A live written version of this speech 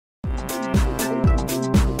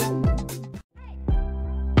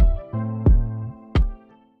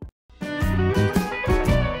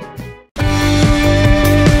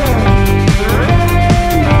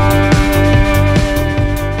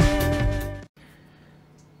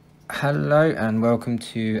Hello and welcome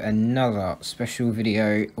to another special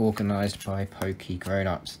video organised by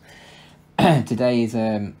PokeGrownUps. Today is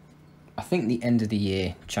I think the end of the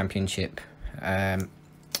year championship that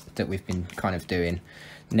we've been kind of doing.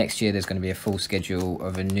 Next year there's going to be a full schedule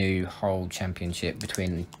of a new whole championship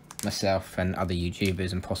between myself and other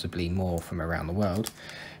YouTubers and possibly more from around the world.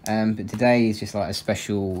 But today is just like a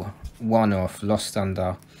special one-off Lost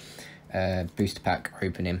Thunder booster pack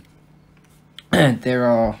opening. There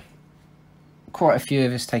are quite a few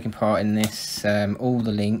of us taking part in this. All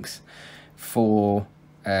the links for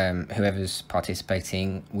whoever's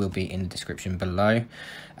participating will be in the description below.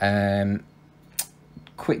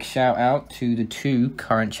 Quick shout out to the two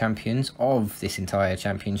current champions of this entire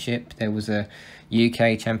championship. There was a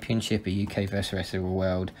UK championship, a UK versus rest of the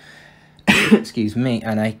world excuse me,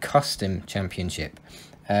 and a custom championship.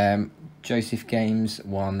 Joseph Games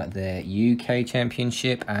won the UK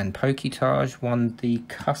championship and PokeTaj won the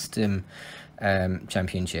custom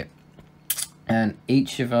championship, and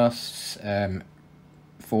each of us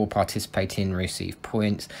for participating receive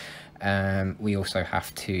points. We also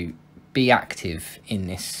have to be active in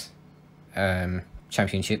this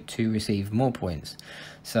championship to receive more points.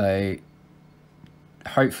 So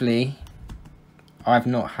hopefully, I've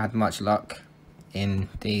not had much luck in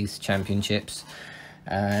these championships,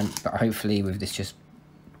 but hopefully with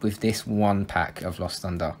this one pack of Lost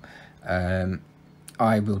Thunder,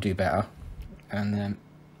 I will do better. And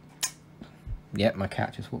yeah, my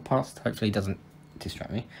cat just walked past. Hopefully he doesn't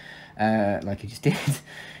distract me like he just did.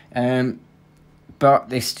 But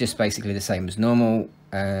this is just basically the same as normal.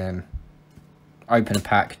 Open a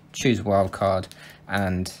pack, choose a wild card,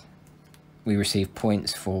 and we receive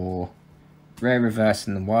points for rare reverse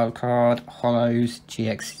in the wild card, holos,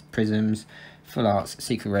 GX prisms, full arts,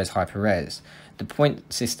 secret rares, hyper rares. The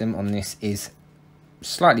point system on this is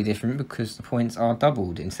slightly different because the points are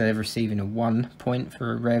doubled. Instead of receiving a 1 point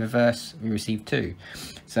for a rare reverse, we receive 2.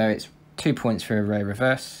 So it's 2 points for a rare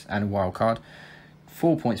reverse and a wild card,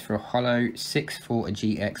 4 points for a holo, 6 for a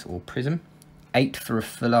GX or prism, 8 for a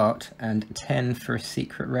full art, and 10 for a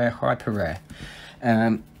secret rare hyper rare.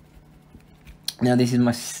 Now this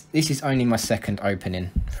is only my second opening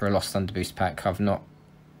for a Lost Thunder booster pack. I've not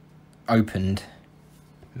opened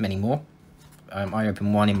many more. I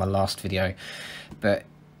opened one in my last video, but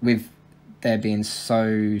with there being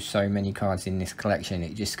so many cards in this collection,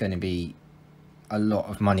 it's just going to be a lot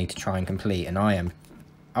of money to try and complete. And I am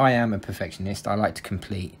a perfectionist. I like to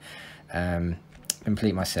complete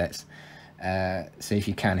my sets. So if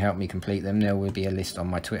you can help me complete them, there will be a list on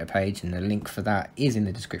my Twitter page, and the link for that is in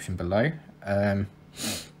the description below.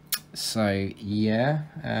 So yeah,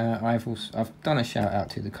 I've done a shout out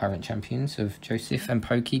to the current champions of Joseph and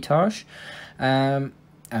PokeTaj,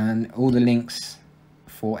 and all the links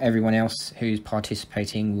for everyone else who's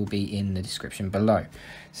participating will be in the description below.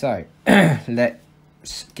 So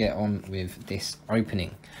let's get on with this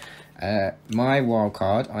opening. My wild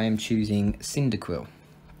card, I am choosing Cyndaquil.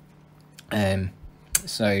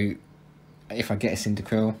 So if I get a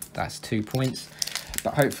Cyndaquil, that's 2 points,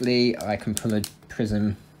 but hopefully I can pull a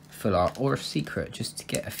prism, full art, or a secret just to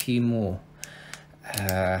get a few more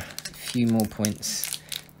points.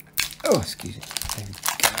 Oh, excuse me. There we go.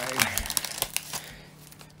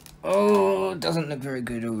 Oh, doesn't look very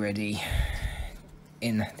good already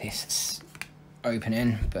in this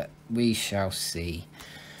opening, but we shall see.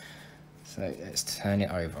 So let's turn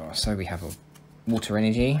it over. So we have a water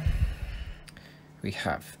energy, we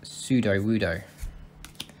have Sudowoodo,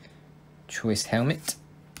 Choice Helmet,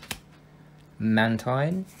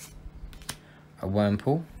 Mantine, a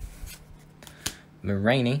Wurmple,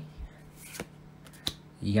 Moraine,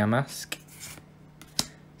 Yamask,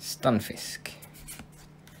 Stunfisk,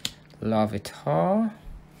 Larvitar,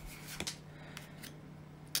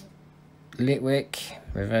 Litwick,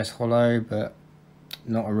 reverse holo, but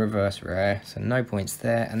not a reverse rare, so no points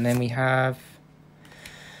there. And then we have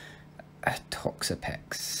a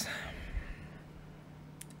Toxapex.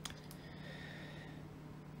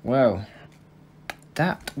 Well,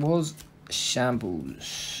 that was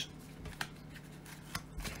shambles.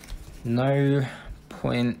 No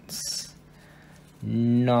points,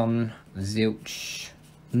 none, zilch,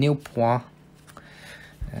 nil point,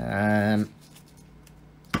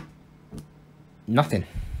 nothing,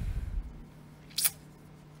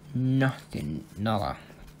 nada.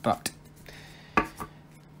 But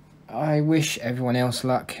I wish everyone else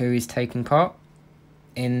luck who is taking part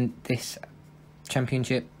in this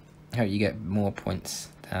championship. I hope you get more points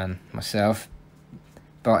than myself,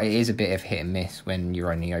 but it is a bit of hit and miss when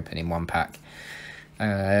you're only opening one pack.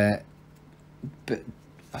 But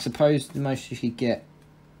I suppose the most you could get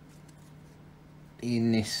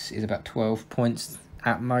in this is about 12 points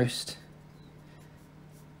at most.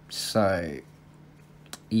 So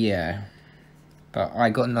yeah, but I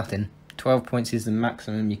got nothing. 12 points is the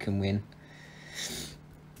maximum you can win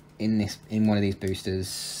in one of these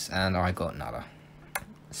boosters, and I got nada.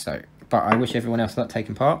 So, but I wish everyone else luck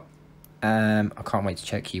taking part. I can't wait to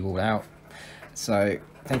check you all out. So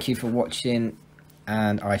thank you for watching,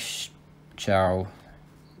 and I shall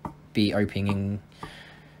be opening,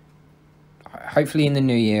 hopefully in the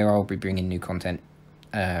new year I'll be bringing new content.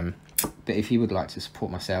 But if you would like to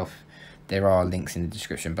support myself, there are links in the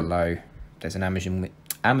description below. There's an Amazon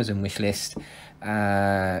wish list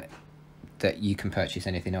that you can purchase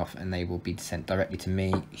anything off, and they will be sent directly to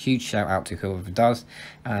me. Huge shout out to whoever does.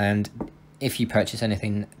 And if you purchase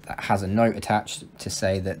anything that has a note attached to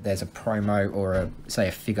say that there's a promo or say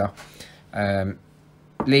a figure,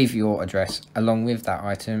 leave your address along with that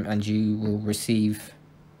item, and you will receive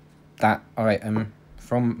that item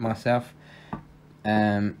from myself.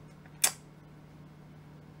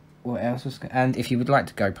 What else was, and if you would like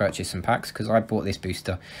to go purchase some packs, because I bought this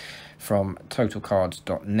booster from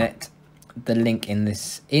totalcards.net, the link in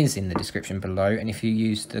this is in the description below, and if you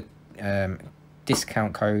use the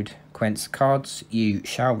discount code QuentsCards, you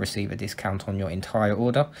shall receive a discount on your entire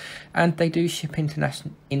order, and they do ship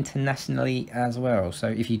internationally as well. So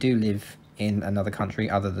if you do live in another country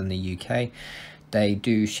other than the UK, they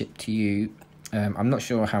do ship to you. I'm not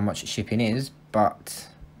sure how much shipping is, but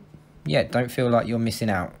yeah, don't feel like you're missing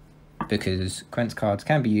out, because Quents cards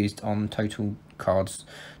can be used on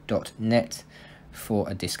totalcards.net for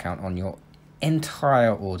a discount on your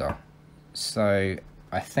entire order. So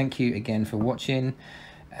I thank you again for watching,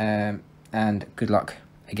 and good luck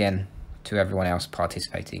again to everyone else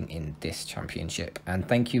participating in this championship. And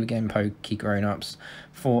thank you again, PokeGrownUps,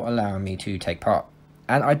 for allowing me to take part.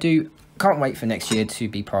 And I can't wait for next year to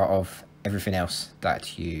be part of everything else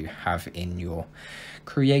that you have in your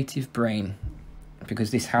creative brain,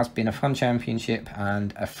 because this has been a fun championship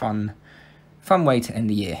and a fun way to end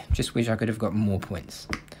the year. Just wish I could have got more points.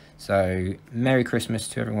 So Merry Christmas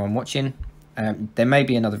to everyone watching. There may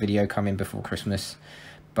be another video coming before Christmas,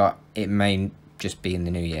 but it may just be in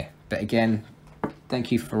the new year. But again,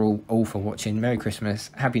 thank you for all for watching. Merry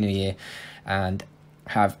Christmas, Happy New Year, and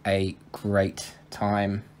have a great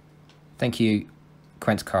time. Thank you.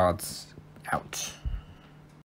 Quents Cards out.